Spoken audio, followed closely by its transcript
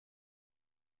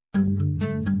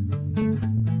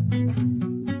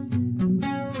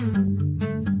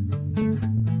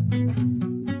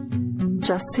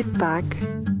Just sit back,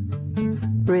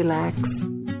 relax,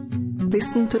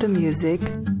 listen to the music,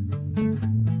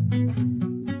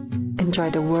 enjoy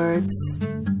the words,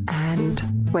 and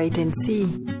wait and see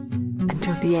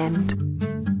until the end.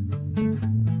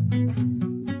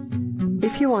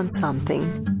 If you want something,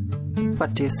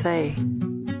 what do you say?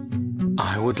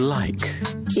 I would like.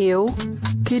 Eu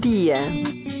queria.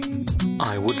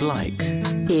 I would like.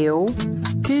 Eu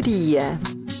queria.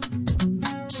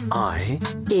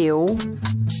 Eu.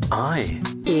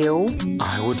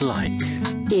 I would like.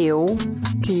 Eu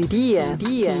queria.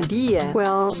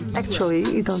 Well, actually,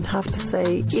 you don't have to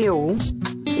say eu.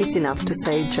 It's enough to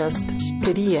say just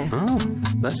queria. Oh,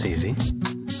 that's easy.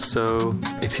 So,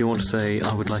 if you want to say,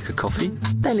 I would like a coffee?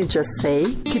 Then you just say,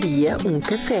 queria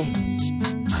café.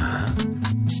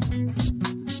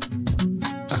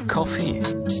 A coffee.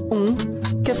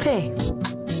 Café.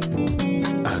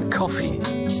 A coffee.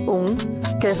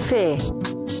 Café.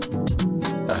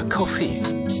 A coffee.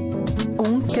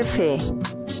 Café.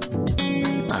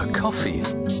 A coffee.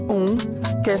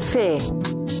 Café.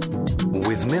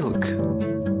 With milk.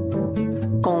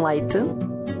 Com leite.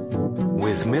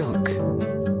 With milk.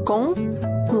 Com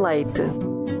leite.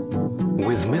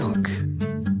 With milk.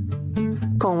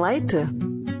 Com leite.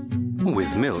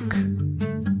 With milk.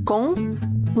 Com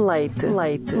leite.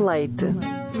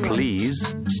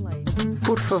 Please.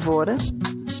 Por favor.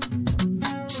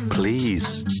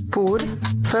 Please. Por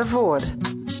favor.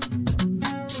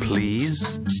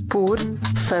 Please. Por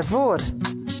favor.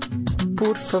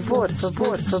 Por favor.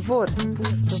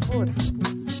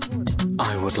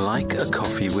 I would like a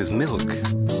coffee with milk.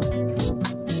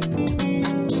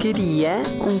 Queria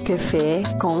café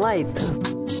com leite.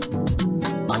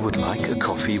 I would like a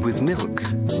coffee with milk.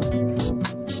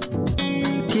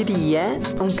 Queria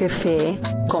café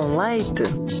com leite.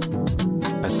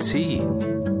 A tea.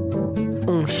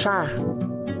 Chá.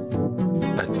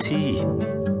 A tea.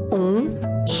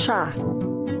 Chá.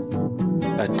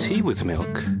 A tea with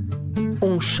milk.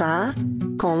 Chá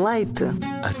com leite.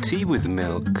 A tea with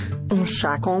milk.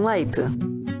 Chá com leite.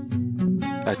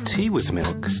 A tea with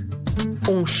milk.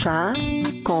 Chá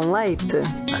com leite.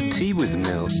 A tea with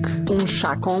milk.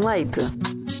 Chá com leite.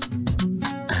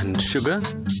 And sugar.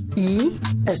 E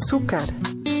açúcar.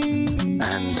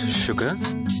 And sugar.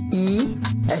 E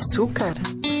açúcar.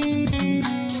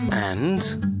 And.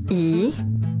 E.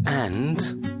 And.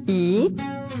 E.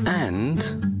 And.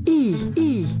 E.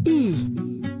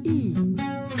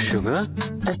 Sugar.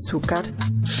 Açúcar.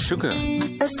 Sugar.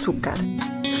 Açúcar.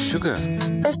 Sugar.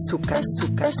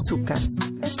 Açúcar.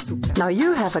 Now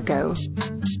you have a go.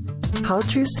 How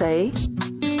do you say,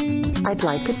 I'd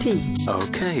like a tea?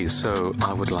 Okay, so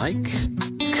I would like.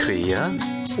 Queria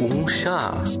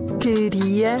chá.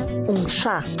 Queria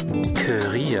chá.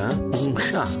 Queria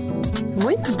chá.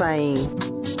 Muito bem.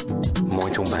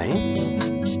 Muito bem?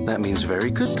 That means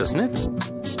very good, doesn't it?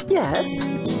 Yes,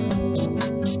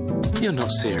 You're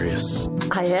not serious.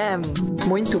 I am.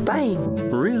 Muito bem.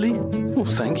 Really? Well,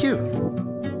 thank you.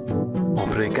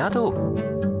 Obrigado.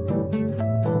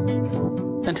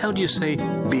 And how do you say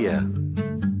beer?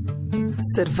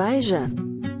 Cerveja.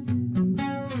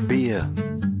 Beer.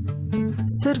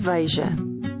 Cerveja.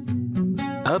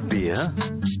 A beer.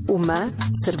 Uma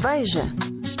cerveja.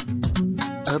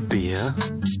 A beer.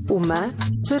 Uma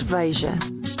cerveja.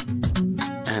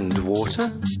 And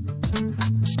water?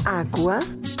 Água.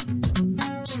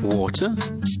 Water?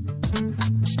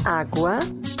 Água.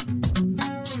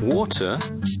 Water?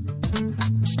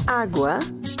 Água.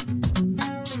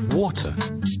 Water.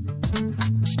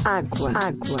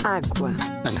 Água.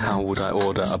 And how would I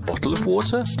order a bottle of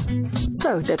water?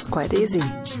 So that's quite easy.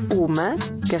 Uma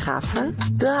garrafa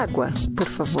de água, por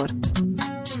favor.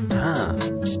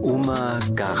 Uma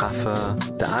garrafa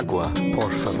de água,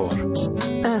 por favor.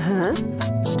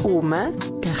 Uma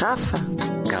garrafa.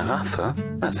 Garrafa?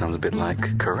 That sounds a bit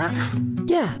like carafe.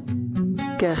 Yeah.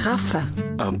 Garrafa.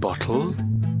 A bottle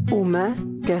Uma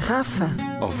garrafa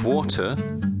of water.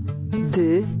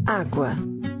 de água.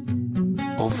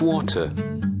 Of water.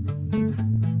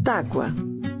 D'água.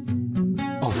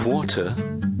 Of water.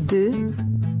 De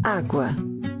água.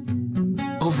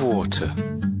 Of water.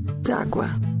 D'água.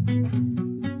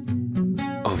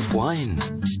 Of wine.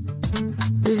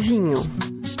 De vinho.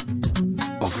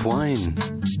 Of wine.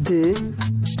 De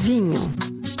vinho.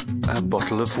 A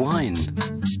bottle of wine.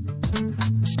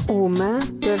 Uma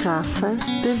garrafa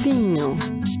de vinho.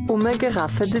 Uma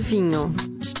garrafa de vinho.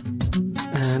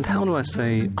 And how do I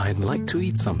say I'd like to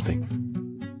eat something?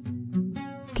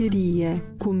 Queria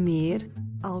comer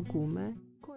alguma